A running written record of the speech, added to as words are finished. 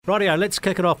Rightio, let's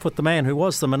kick it off with the man who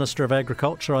was the Minister of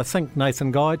Agriculture, I think,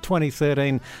 Nathan Guy,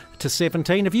 2013 to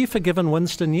 17. Have you forgiven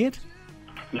Winston yet?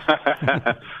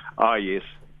 Oh, yes.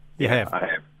 You have? I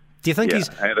have. Do you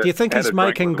think he's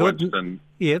making good? Winston.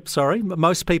 Yeah, sorry.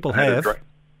 Most people have.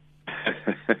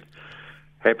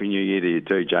 Happy New Year to you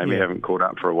too, Jamie. Yeah. Haven't caught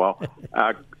up for a while.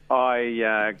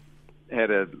 I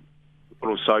had a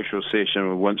little social session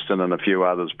with Winston and a few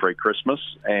others pre-Christmas,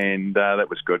 and that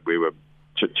was good. We were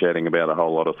chit-chatting about a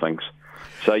whole lot of things.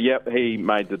 So, yep, he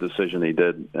made the decision he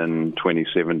did in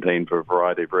 2017 for a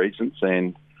variety of reasons,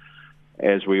 and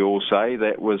as we all say,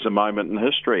 that was a moment in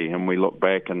history, and we look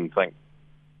back and think,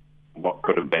 what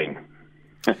could have been?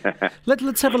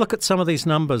 Let's have a look at some of these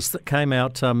numbers that came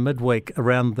out midweek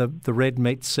around the red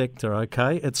meat sector,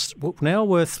 okay? It's now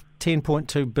worth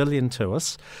 $10.2 billion to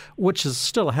us, which is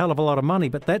still a hell of a lot of money,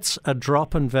 but that's a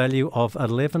drop in value of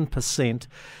 11%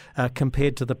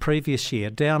 compared to the previous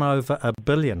year, down over $1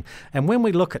 billion. And when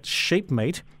we look at sheep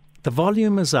meat, the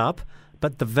volume is up,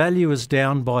 but the value is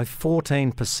down by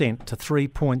 14% to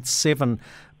 $3.7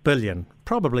 billion,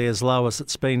 probably as low as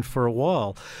it's been for a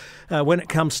while. When it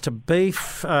comes to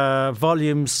beef,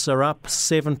 volumes are up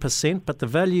 7%, but the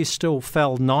value still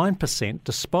fell 9%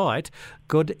 despite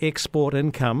good export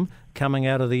income coming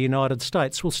out of the United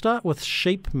States. We'll start with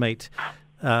sheep meat.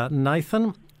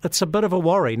 Nathan, it's a bit of a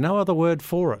worry. No other word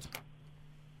for it.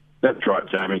 That's right,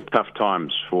 Jamie. Tough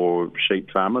times for sheep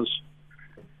farmers.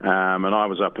 And I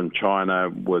was up in China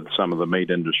with some of the meat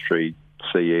industry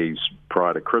CEs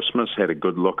prior to Christmas, had a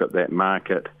good look at that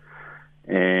market,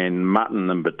 and mutton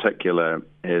in particular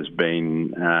has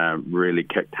been really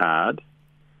kicked hard.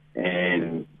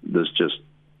 And there's just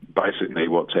basically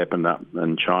what's happened up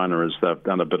in China is they've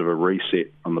done a bit of a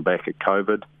reset on the back of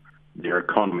COVID. Their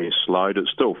economy has slowed. It's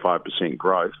still 5%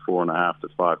 growth, 4.5% to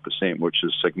 5%, which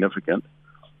is significant.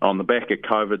 On the back of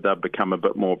COVID, they've become a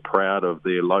bit more proud of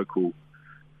their local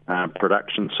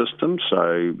production system.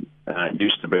 So it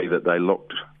used to be that they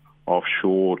looked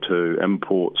offshore to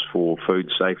imports for food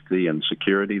safety and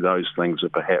security. Those things are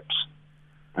perhaps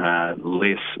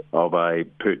less of a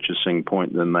purchasing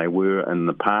point than they were in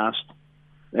the past.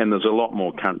 And there's a lot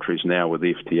more countries now with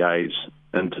FTAs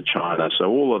into China. So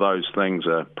all of those things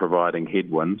are providing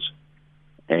headwinds.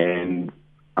 And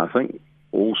I think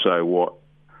also what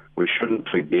we shouldn't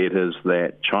forget is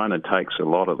that China takes a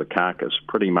lot of the carcass,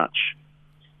 pretty much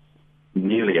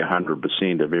nearly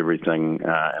 100% of everything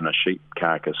in a sheep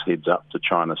carcass heads up to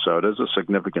China. So it is a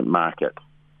significant market.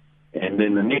 And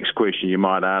then the next question you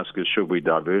might ask is, should we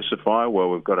diversify? Well,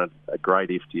 we've got a great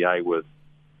FTA with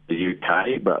the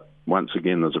UK, but once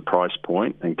again, there's a price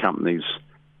point, and companies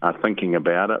are thinking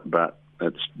about it, but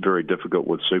it's very difficult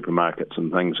with supermarkets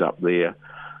and things up there.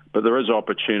 But there is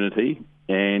opportunity,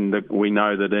 and we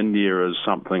know that India is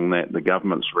something that the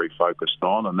government's very focused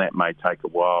on, and that may take a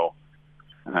while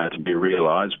to be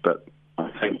realised, but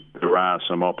I think there are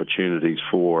some opportunities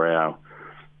for our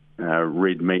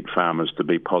red meat farmers to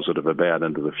be positive about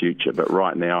into the future. But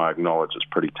right now, I acknowledge it's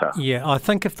pretty tough. Yeah, I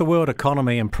think if the world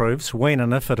economy improves, when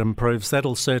and if it improves,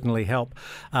 that'll certainly help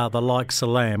the likes of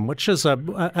lamb, which is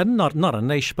not a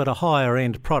niche, but a higher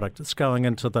end product. It's going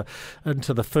into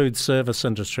the food service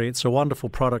industry. It's a wonderful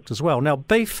product as well. Now,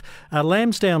 beef,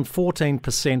 lamb's down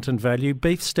 14% in value,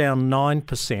 beef's down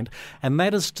 9%, and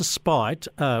that is despite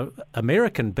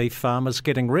American beef farmers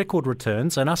getting record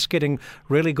returns and us getting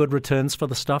really good returns for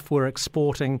the stuff we're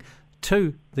exporting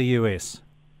to the US.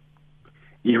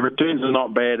 Your returns are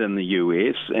not bad in the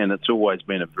US, and it's always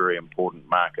been a very important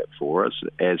market for us,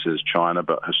 as is China,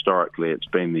 but historically it's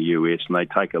been the US, and they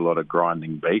take a lot of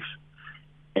grinding beef.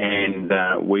 And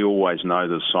we always know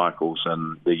the cycles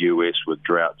in the US with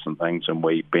droughts and things, and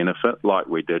we benefit, like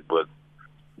we did with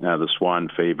the swine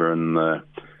fever in the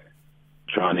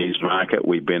Chinese market.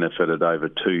 We benefited over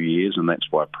 2 years, and that's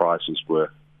why prices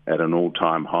were at an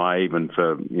all-time high, even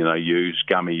for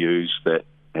gummy ewes that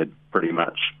had pretty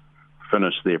much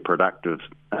finished their productive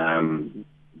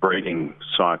breeding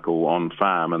cycle on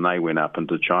farm, and they went up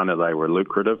into China. They were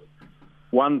lucrative.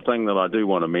 One thing that I do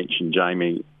want to mention,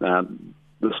 Jamie,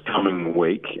 this coming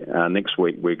week, next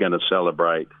week, we're going to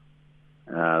celebrate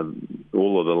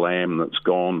all of the lamb that's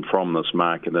gone from this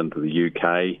market into the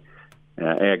UK.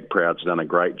 Ag Proud's done a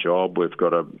great job. We've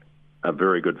got a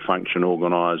very good function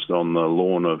organised on the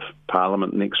lawn of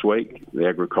Parliament next week. The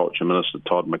Agriculture Minister,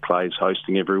 Todd Mackay, is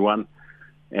hosting everyone.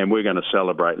 And we're going to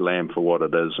celebrate lamb for what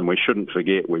it is. And we shouldn't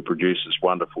forget we produce this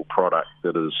wonderful product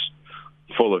that is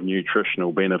full of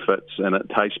nutritional benefits, and it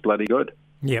tastes bloody good.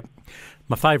 Yep.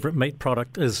 My favourite meat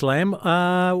product is lamb.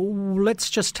 Let's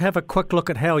just have a quick look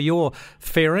at how you're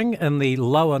faring in the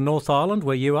lower North Island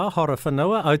where you are,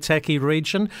 Horowhenua, Otaki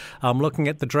region. I'm looking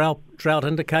at the drought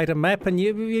indicator map, and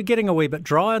you're getting a wee bit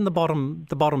dry in the bottom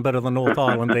bit of the North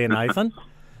Island there, Nathan.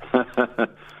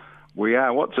 We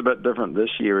are. What's a bit different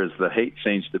this year is the heat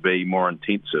seems to be more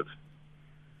intensive.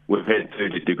 We've had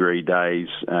 30-degree days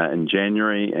in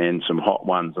January and some hot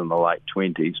ones in the late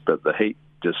 20s, but the heat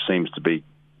just seems to be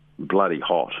bloody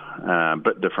hot, a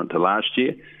bit different to last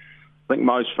year. I think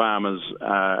most farmers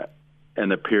are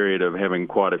in a period of having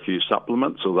quite a few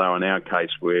supplements, although in our case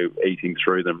we're eating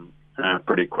through them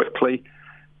pretty quickly.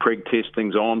 Preg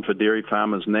testing's on for dairy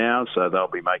farmers now, so they'll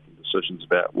be making decisions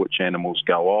about which animals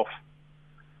go off.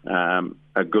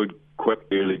 A good, quick,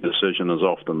 early decision is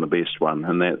often the best one,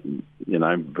 and that,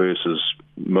 versus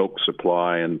milk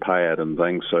supply and payout and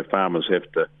things, so farmers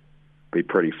have to be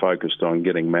pretty focused on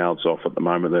getting mouths off at the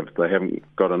moment if they haven't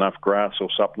got enough grass or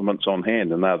supplements on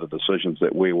hand, and they're the decisions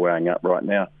that we're weighing up right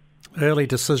now. Early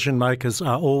decision makers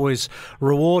are always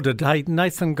rewarded. Hey,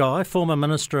 Nathan Guy, former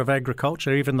Minister of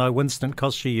Agriculture, even though Winston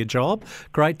cost you your job,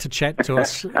 great to chat to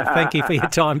us. Thank you for your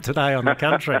time today on The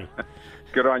Country.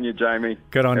 Good on you, Jamie.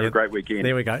 Good on you. Have a great weekend.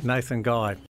 There we go, Nathan Guy.